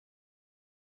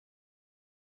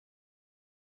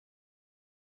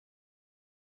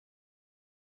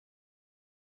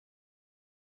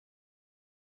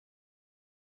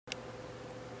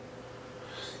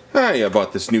Hi, I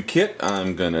bought this new kit.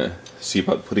 I'm gonna see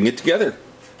about putting it together.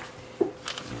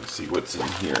 Let's see what's in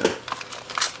here.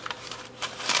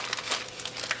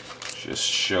 Just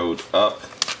showed up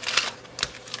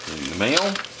in the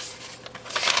mail.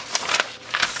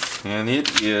 And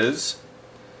it is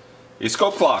a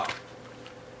scope clock.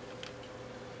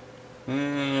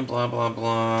 And blah blah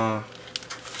blah.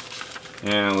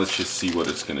 And let's just see what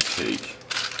it's gonna take.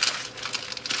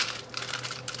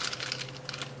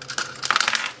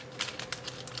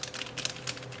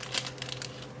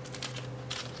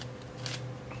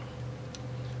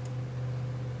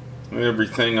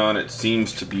 Everything on it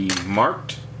seems to be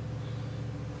marked.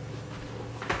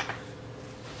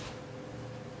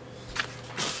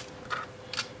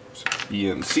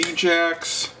 ENC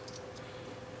jacks,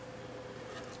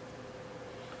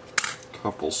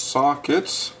 couple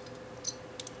sockets.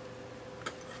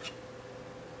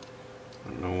 I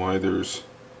don't know why there's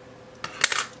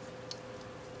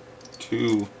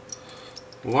two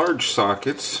large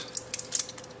sockets.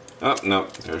 Oh, no,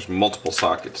 there's multiple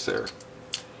sockets there.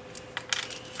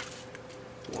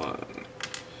 1,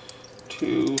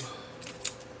 2, 3,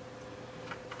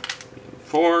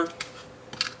 4.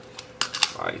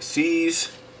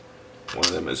 ICs. One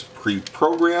of them is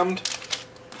pre-programmed.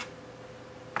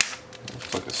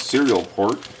 Looks like a serial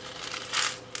port.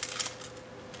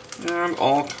 And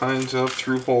all kinds of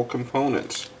through-hole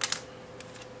components.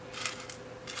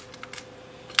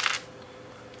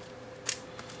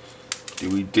 Do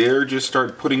we dare just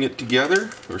start putting it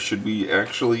together, or should we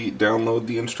actually download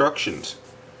the instructions?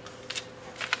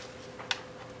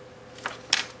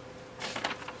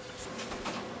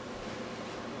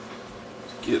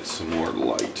 Get some more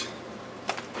light.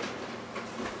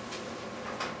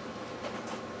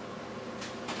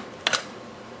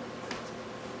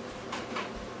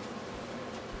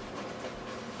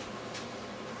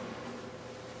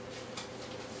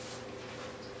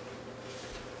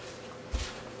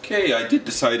 Okay, I did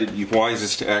decide it'd be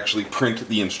wisest to actually print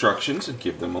the instructions and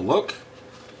give them a look.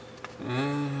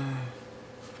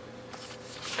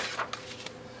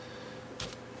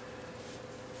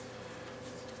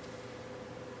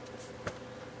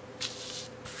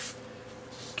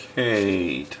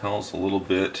 Okay, tells a little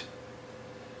bit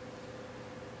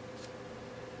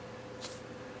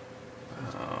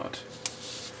about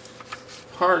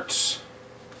parts.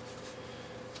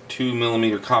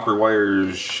 2mm copper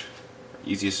wires,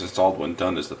 easiest installed when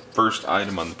done, is the first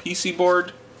item on the PC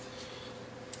board.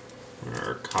 There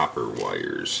are copper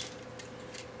wires.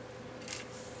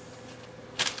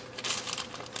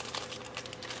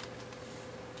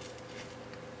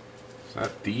 Is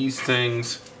that these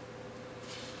things?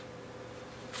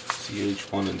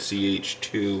 CH1 and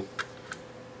CH2.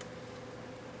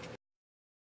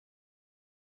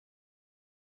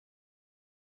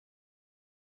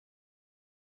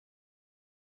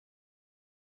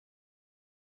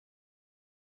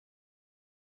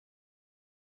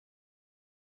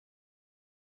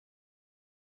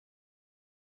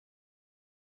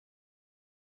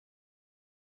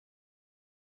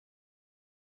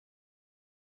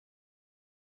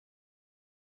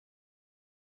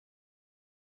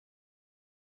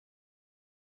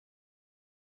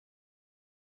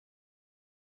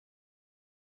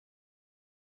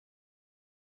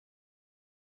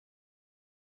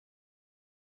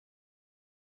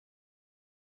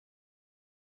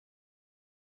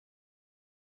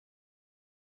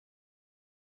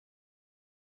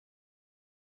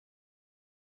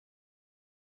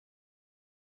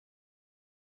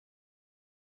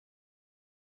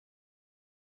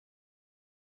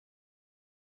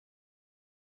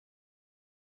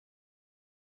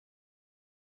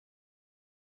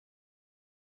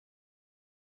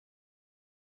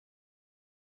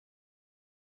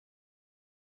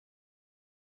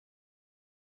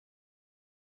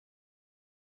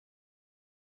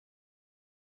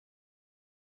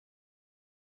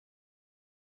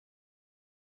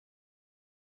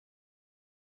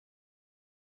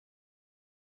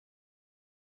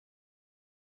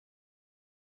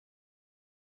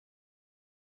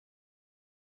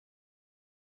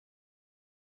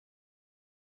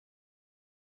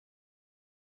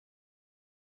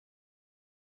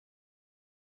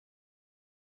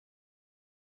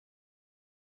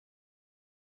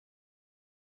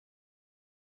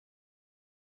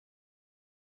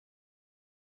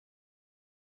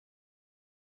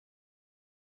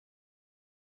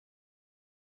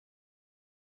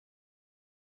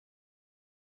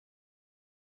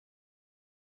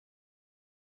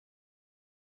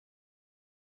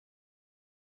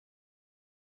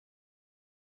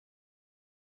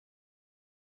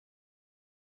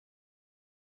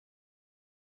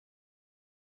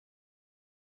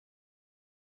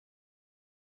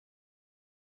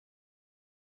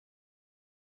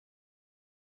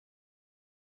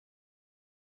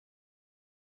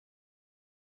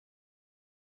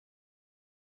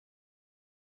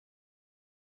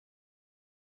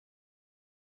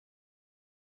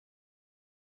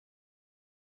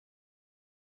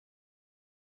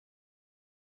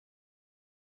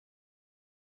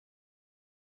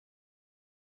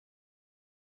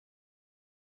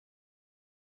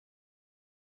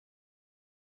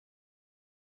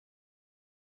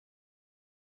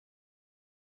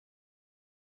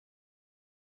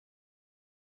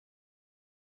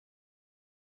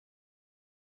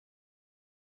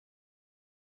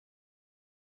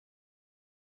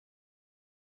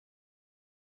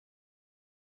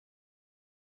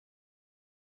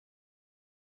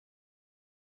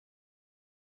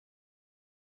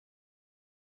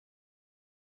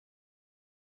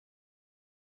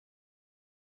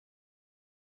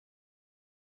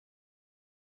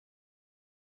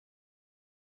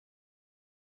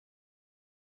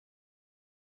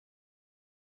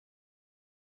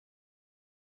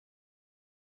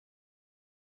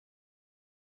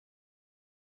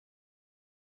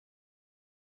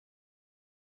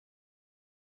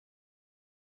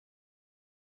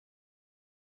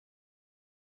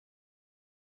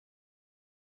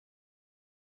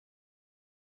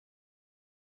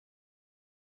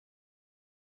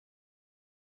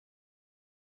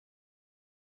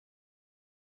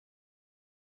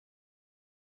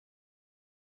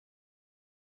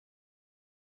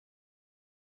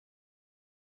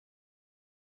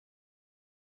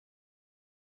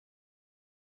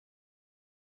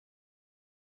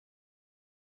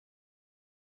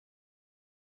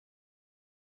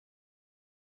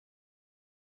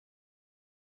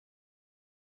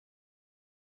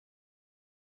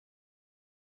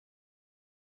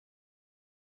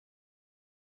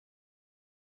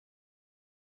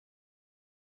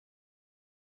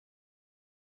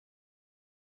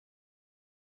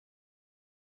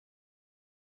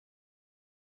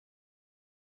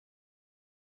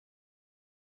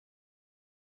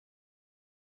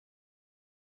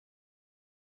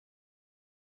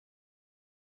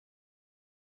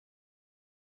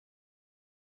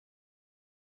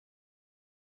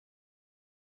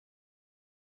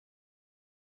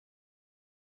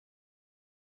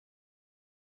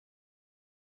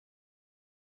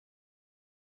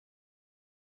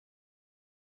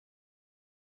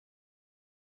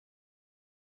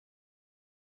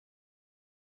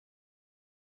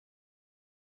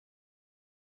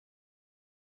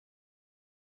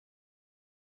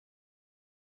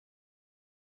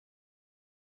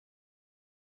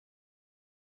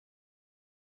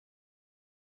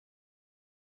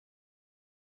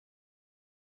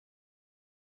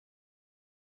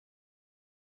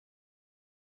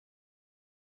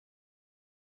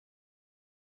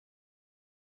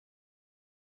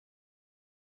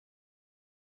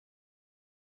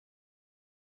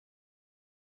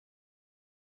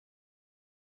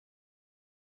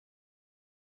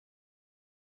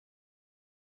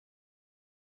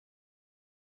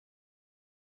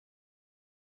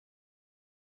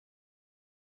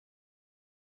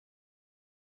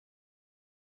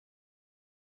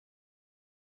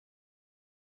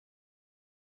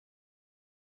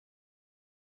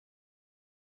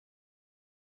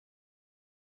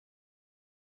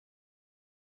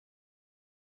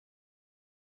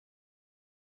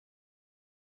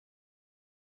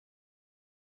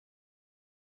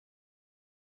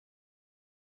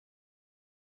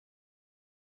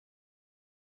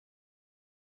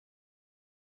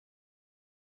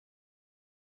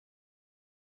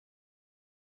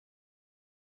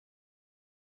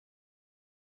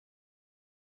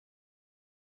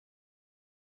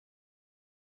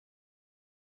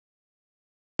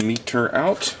 meter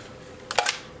out.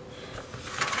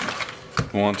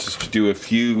 It wants us to do a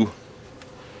few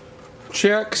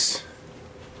checks.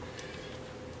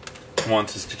 It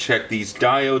wants us to check these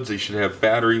diodes. They should have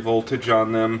battery voltage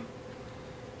on them.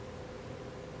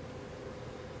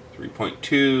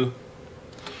 3.2,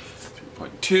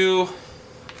 3.2.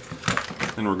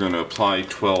 Then we're going to apply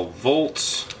 12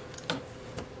 volts.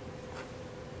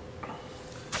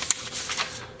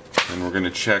 And we're going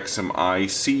to check some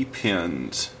IC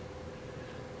pins.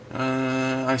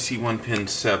 IC 1 pin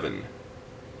 7.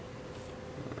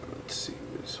 Let's see,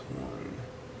 this 1,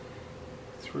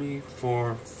 3,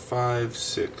 4, 5,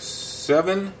 6,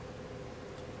 7.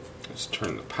 Let's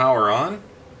turn the power on.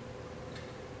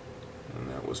 And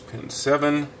that was pin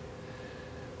 7.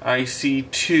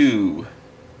 IC 2.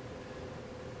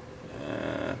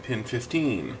 Pin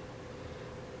 15.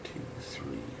 2, 3,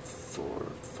 4,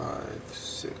 5,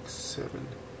 6, 7,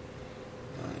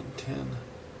 9, 10,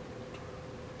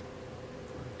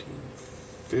 14,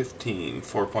 15.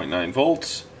 4.9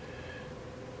 volts.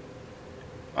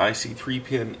 IC 3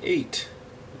 pin 8.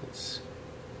 That's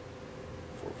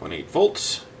 4.8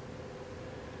 volts.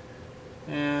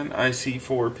 And IC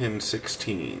 4 pin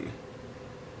 16.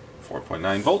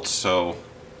 4.9 volts, so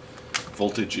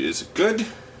voltage is good.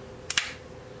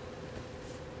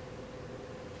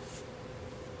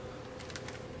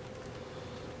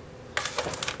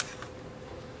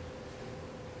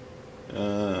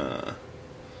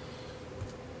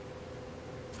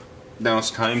 Now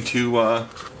it's time to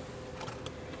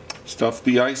stuff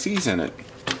the ICs in it.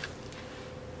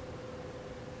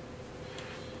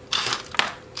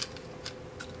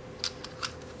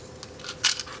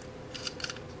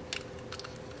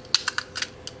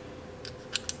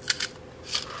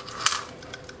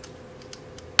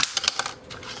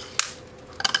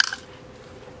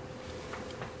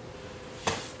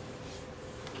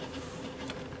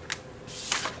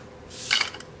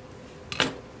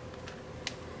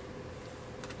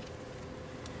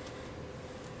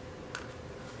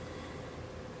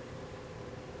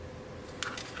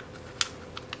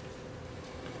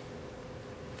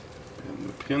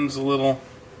 Pins a little.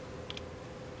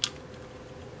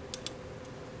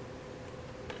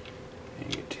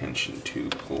 Paying attention to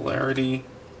polarity.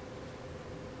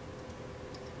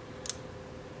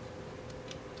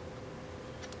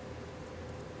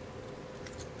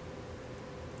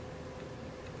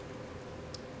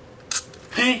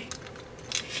 Hey!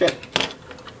 Shit.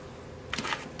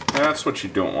 That's what you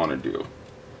don't want to do.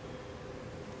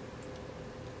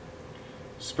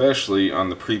 Especially on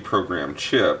the pre-programmed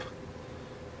chip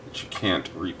that you can't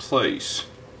replace.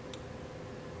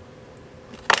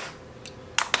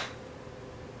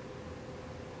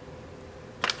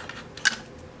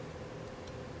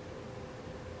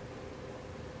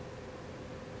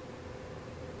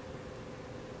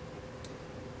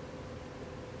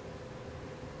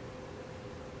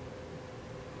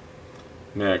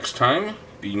 Next time,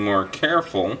 be more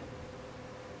careful.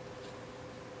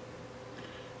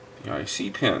 The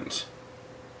IC pins.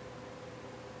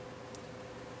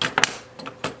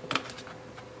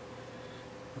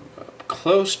 Up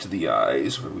close to the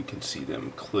eyes where we can see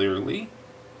them clearly.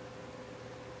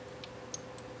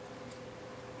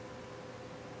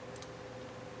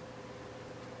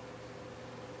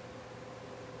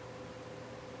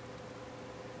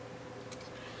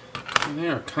 And they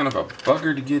are kind of a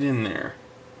bugger to get in there.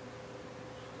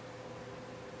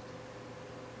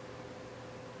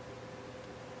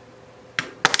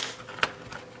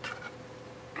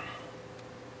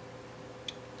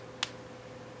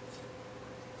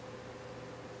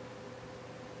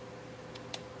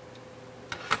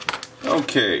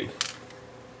 Okay,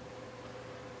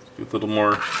 let's be a little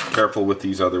more careful with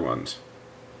these other ones.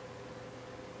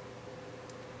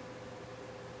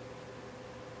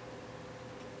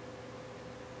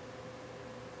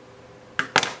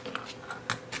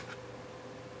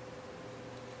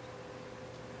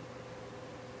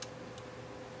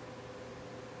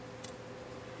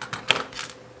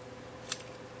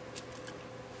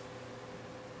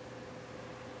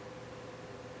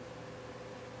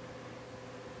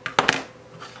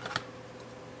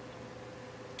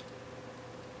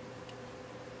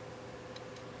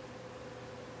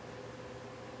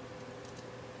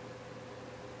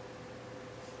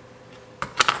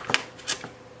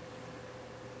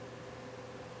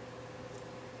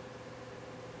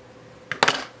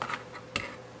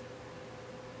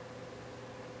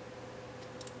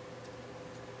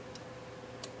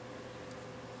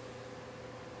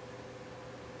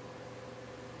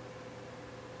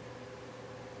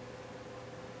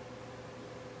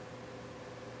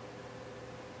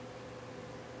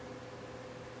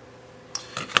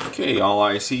 Okay, all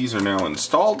ICs are now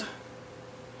installed.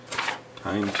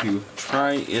 Time to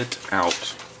try it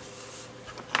out.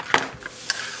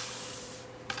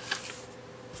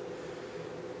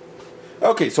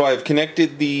 Okay, so I've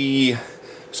connected the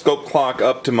scope clock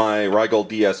up to my Rigol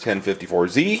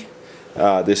DS1054Z.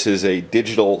 This is a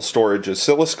digital storage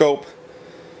oscilloscope.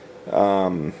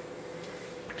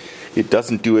 It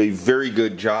doesn't do a very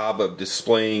good job of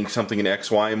displaying something in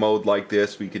XY mode like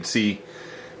this. We can see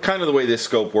kind of the way this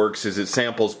scope works is it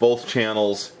samples both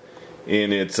channels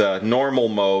in its normal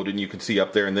mode, and you can see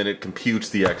up there, and then it computes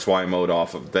the XY mode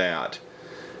off of that.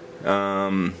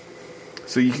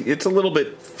 It's a little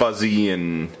bit fuzzy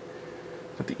and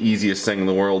not the easiest thing in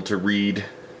the world to read.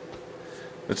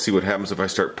 Let's see what happens if I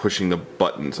start pushing the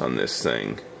buttons on this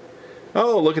thing.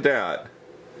 Oh, look at that.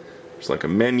 There's like a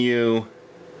menu.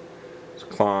 There's a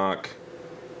clock.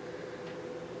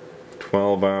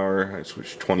 12-hour. I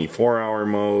switched 24-hour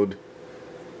mode.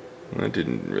 That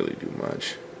didn't really do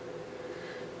much.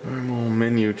 Normal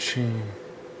menu change.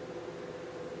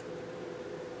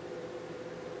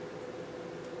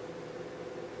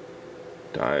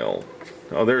 Dial.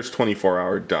 Oh, there's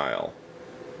 24-hour dial.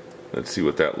 Let's see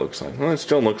what that looks like. Well, it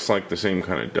still looks like the same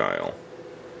kind of dial.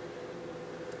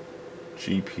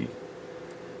 GP.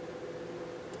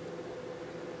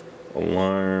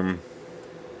 Alarm.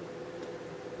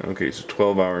 Okay, so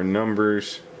 12-hour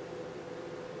numbers.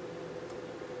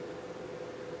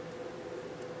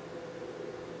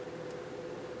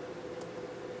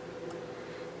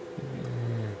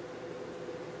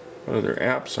 What other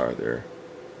apps are there?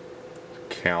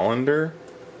 Calendar.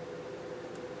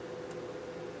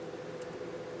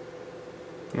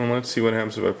 Well, let's see what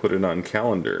happens if I put it on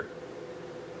calendar.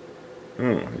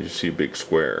 Oh, you see a big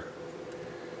square.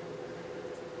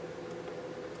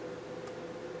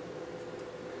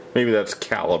 Maybe that's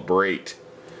calibrate.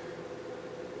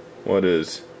 What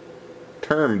is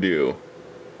term do?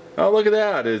 Oh, look at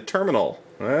that. It's terminal.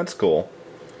 That's cool.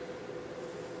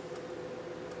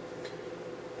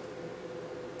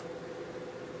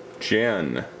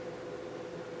 Gen.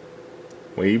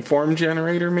 Waveform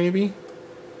generator, maybe?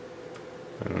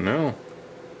 I don't know.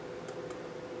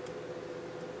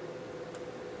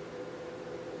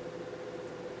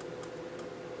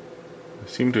 I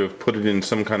seem to have put it in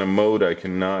some kind of mode I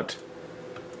cannot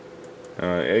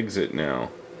exit now.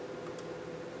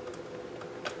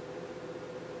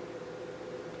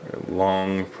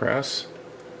 Long press.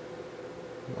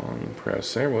 Long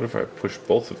press there. What if I push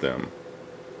both of them?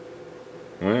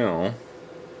 Well,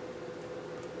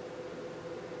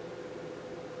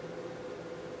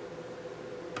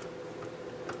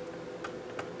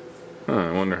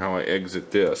 I wonder how I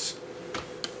exit this.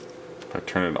 If I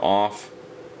turn it off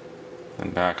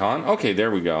and back on. Okay, there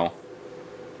we go.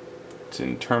 It's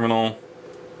in terminal.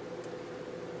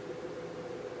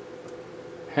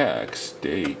 Hex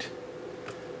date.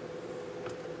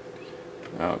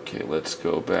 Okay, let's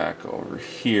go back over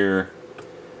here.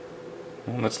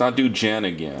 Well, let's not do gen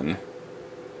again.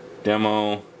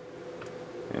 Demo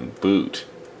and boot.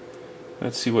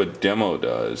 Let's see what demo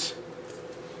does.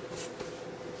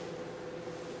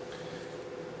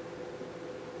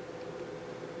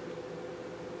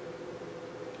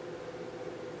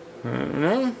 I don't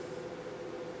know.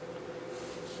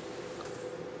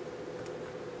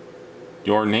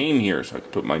 Your name here, so I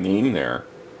can put my name there.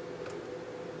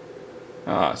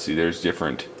 Ah, see, there's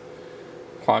different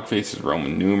clock faces,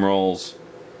 Roman numerals.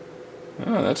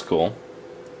 Oh, that's cool.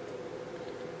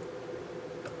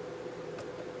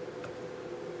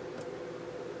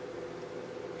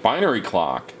 Binary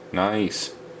clock.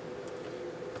 Nice.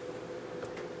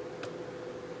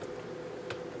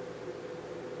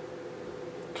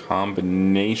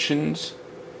 Combinations.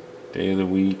 Day of the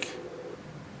week.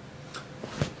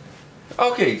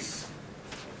 Okay,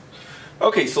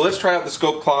 so let's try out the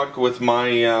scope clock with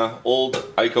my old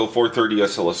ICO 430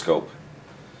 oscilloscope.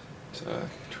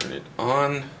 Turn it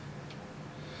on.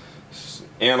 This is an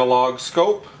analog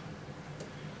scope.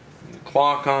 And the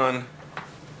clock on.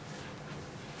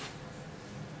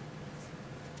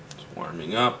 It's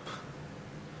warming up.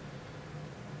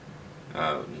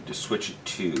 We need to switch it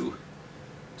to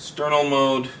external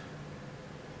mode.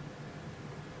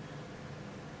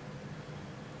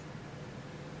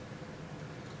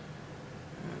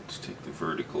 Let's take the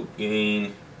vertical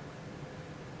gain.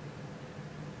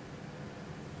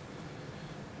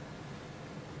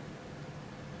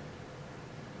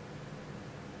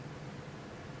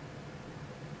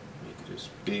 Make it as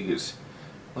big as,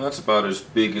 well, that's about as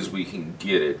big as we can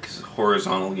get it because the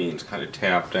horizontal gain's kind of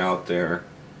tapped out there.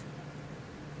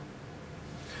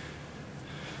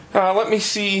 Let me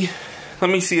see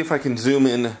if I can zoom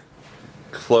in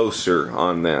closer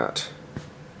on that.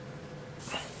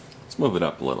 Let's move it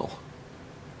up a little.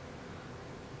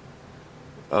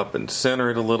 Up and center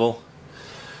it a little.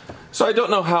 So I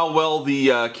don't know how well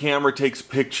the camera takes a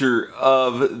picture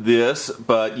of this,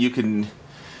 but you can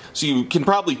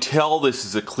probably tell this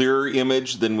is a clearer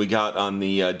image than we got on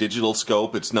the digital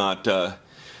scope. It's not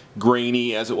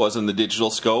grainy as it was in the digital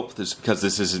scope. This is because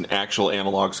this is an actual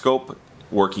analog scope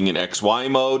working in XY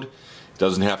mode. It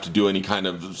doesn't have to do any kind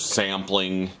of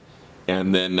sampling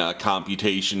and then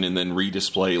computation and then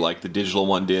redisplay like the digital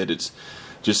one did. It's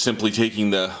just simply taking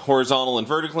the horizontal and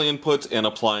vertical inputs and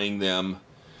applying them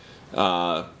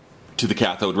to the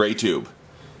cathode ray tube.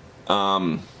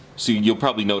 So you'll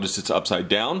probably notice it's upside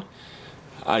down.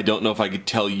 I don't know if I could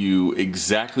tell you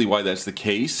exactly why that's the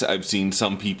case. I've seen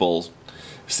some people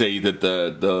say that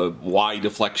the Y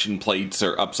deflection plates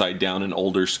are upside down in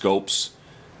older scopes.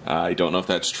 I don't know if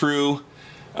that's true.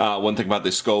 One thing about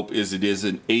this scope is it is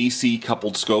an AC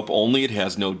coupled scope only. It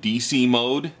has no DC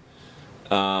mode,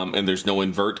 and there's no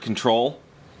invert control.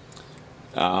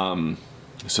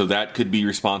 So that could be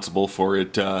responsible for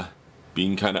it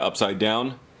being kind of upside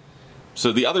down.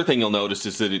 So the other thing you'll notice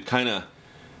is that it kind of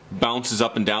bounces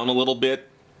up and down a little bit,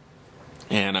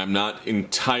 and I'm not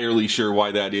entirely sure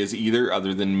why that is either,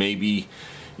 other than maybe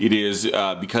it is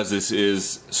because this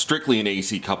is strictly an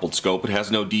AC coupled scope. It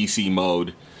has no DC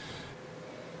mode.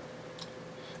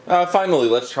 Finally,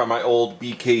 let's try my old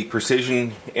BK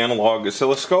Precision analog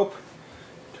oscilloscope.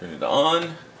 Turn it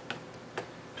on.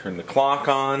 Turn the clock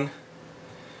on.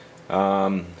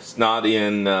 It's not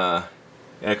in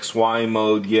XY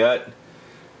mode yet,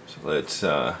 so let's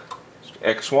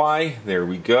XY. There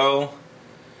we go.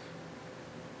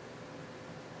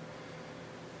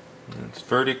 It's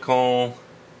vertical.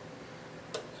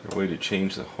 Is there a way to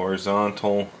change the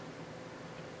horizontal?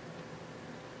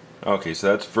 Okay, so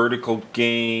that's vertical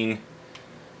gain.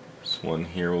 This one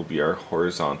here will be our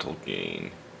horizontal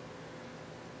gain.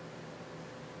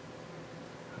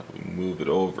 How do we move it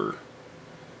over?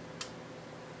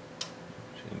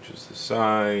 Changes the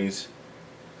size.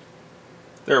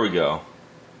 There we go.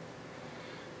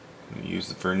 Use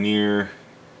the vernier.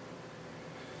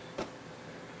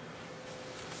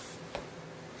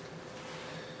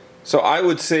 So I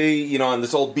would say, you know, on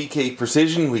this old BK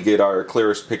Precision, we get our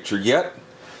clearest picture yet.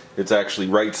 It's actually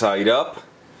right side up.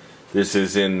 This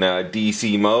is in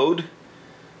DC mode.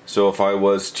 So if I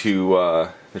was to,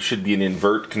 there should be an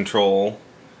invert control.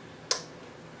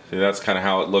 See, that's kind of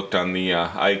how it looked on the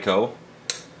ICO.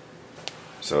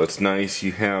 So it's nice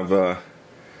you have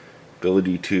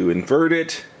ability to invert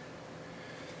it.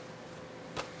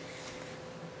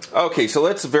 Okay, so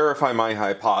let's verify my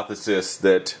hypothesis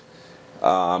that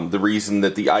the reason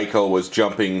that the ICO was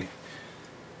jumping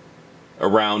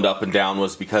around up and down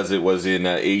was because it was in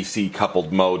AC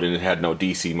coupled mode and it had no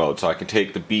DC mode. So I can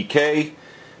take the BK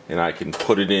and I can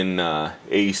put it in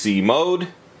AC mode.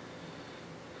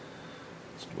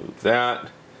 Let's move that.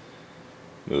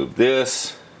 Move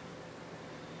this.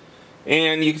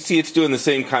 And you can see it's doing the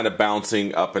same kind of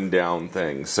bouncing up and down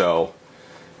thing. So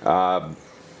kind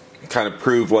of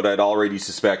proved what I'd already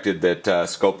suspected, that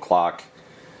scope clock,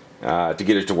 to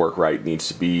get it to work right, needs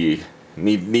to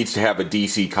have a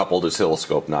DC coupled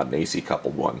oscilloscope, not an AC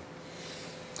coupled one.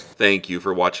 Thank you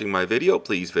for watching my video.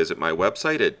 Please visit my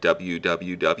website at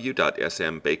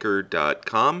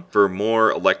www.smbaker.com for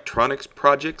more electronics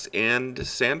projects and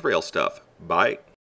sandrail stuff. Bye.